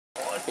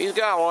He's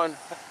got one.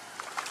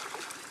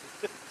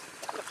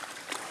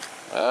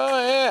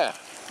 Oh, yeah.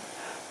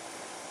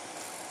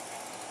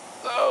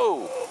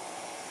 Oh.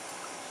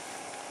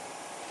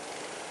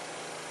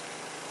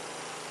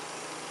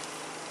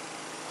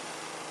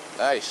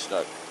 Nice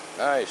Snook.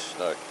 Nice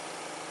Snook.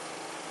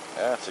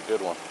 That's a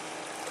good one.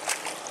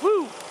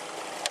 Woo.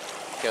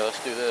 Okay,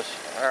 let's do this.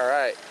 All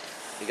right.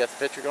 You got the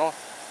picture going?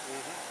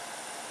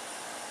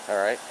 All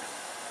right.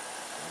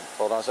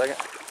 Hold on a second.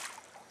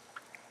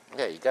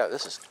 Yeah, you got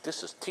this is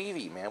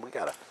TV, man. We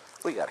gotta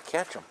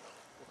catch them.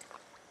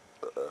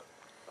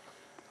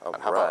 How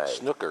about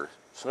snooker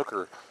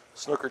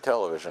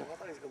television? I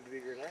thought he was gonna be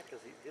bigger than that because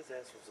his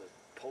ass was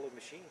a pulling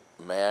machine.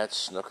 Mad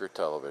snooker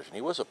television.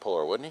 He was a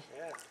puller, wasn't he?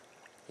 Yeah.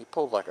 He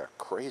pulled like a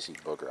crazy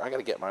booger. I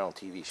gotta get my own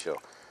TV show.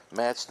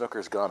 Mad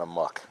Snooker's Gone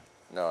Amok.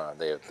 No,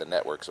 the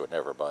networks would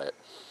never buy it.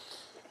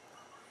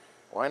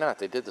 Why not?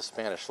 They did the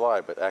Spanish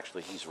Slide, but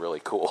actually he's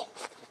really cool.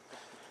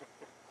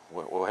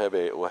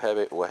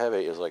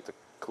 Wahebe is like the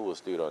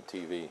coolest dude on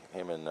TV.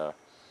 Him and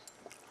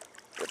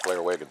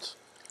Blair Wiggins.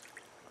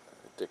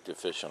 Addictive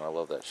Fishing. I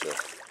love that show.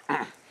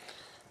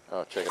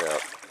 Oh, check it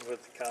out.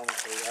 With the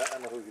commentator, I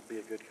know who could be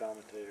a good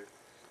commentator.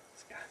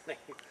 This guy named,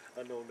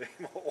 I know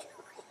name Oral.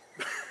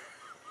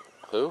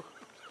 Who?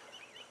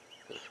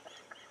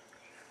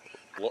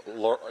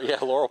 Yeah,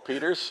 Laurel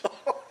Peters.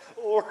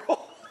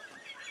 Oral.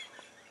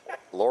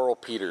 Laurel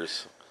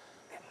Peters.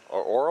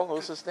 Or Oral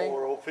was his name?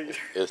 Oral Peters.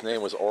 His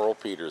name was Oral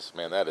Peters.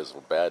 Man, that is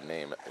a bad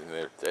name.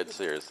 They're dead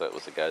serious. That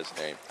was the guy's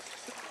name.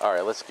 All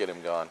right, let's get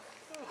him gone.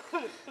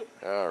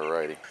 All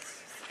righty.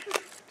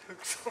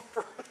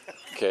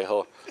 Okay,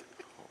 hold.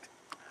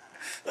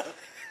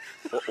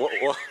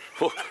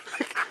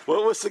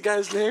 What was the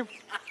guy's name?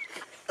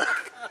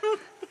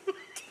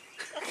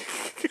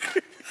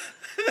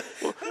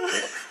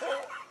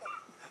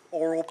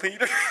 Oral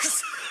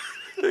Peters.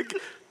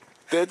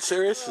 Dead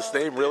serious? His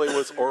name really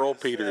was Oral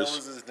Peters. That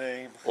was his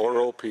name.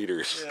 Oral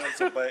Peters. Yeah,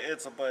 it's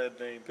a bad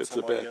name. It's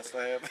a bad. Yes,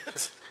 I have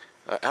it.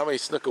 How many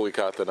snook we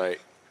caught tonight?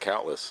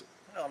 Countless.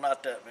 No,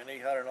 not that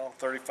many. I don't know,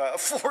 35,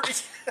 40.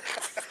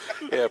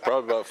 Yeah,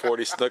 probably about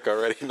 40 snook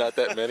already. Not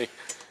that many.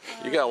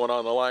 You got one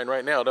on the line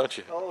right now, don't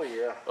you? Oh,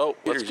 yeah. Oh,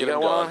 let's get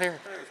him on here.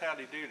 It was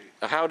Howdy Doody.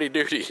 A Howdy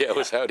Doody. Yeah, it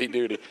was Howdy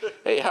Doody.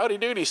 Hey, Howdy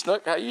Doody,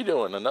 Snook. How you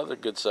doing? Another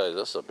good size.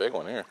 That's a big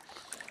one here.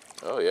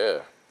 Oh,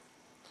 yeah.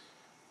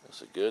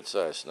 That's a good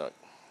size snook.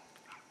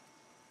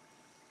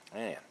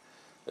 Man,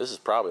 this is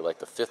probably like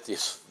the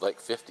 50th, like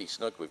 50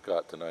 snook we've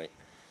caught tonight.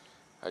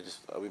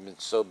 We've been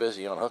so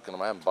busy on hooking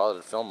them, I haven't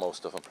bothered to film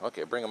most of them.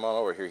 Okay, bring him on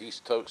over here. He's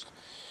toast.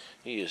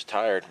 He is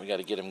tired. We got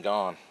to get him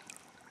gone.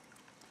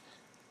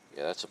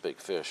 Yeah, that's a big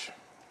fish.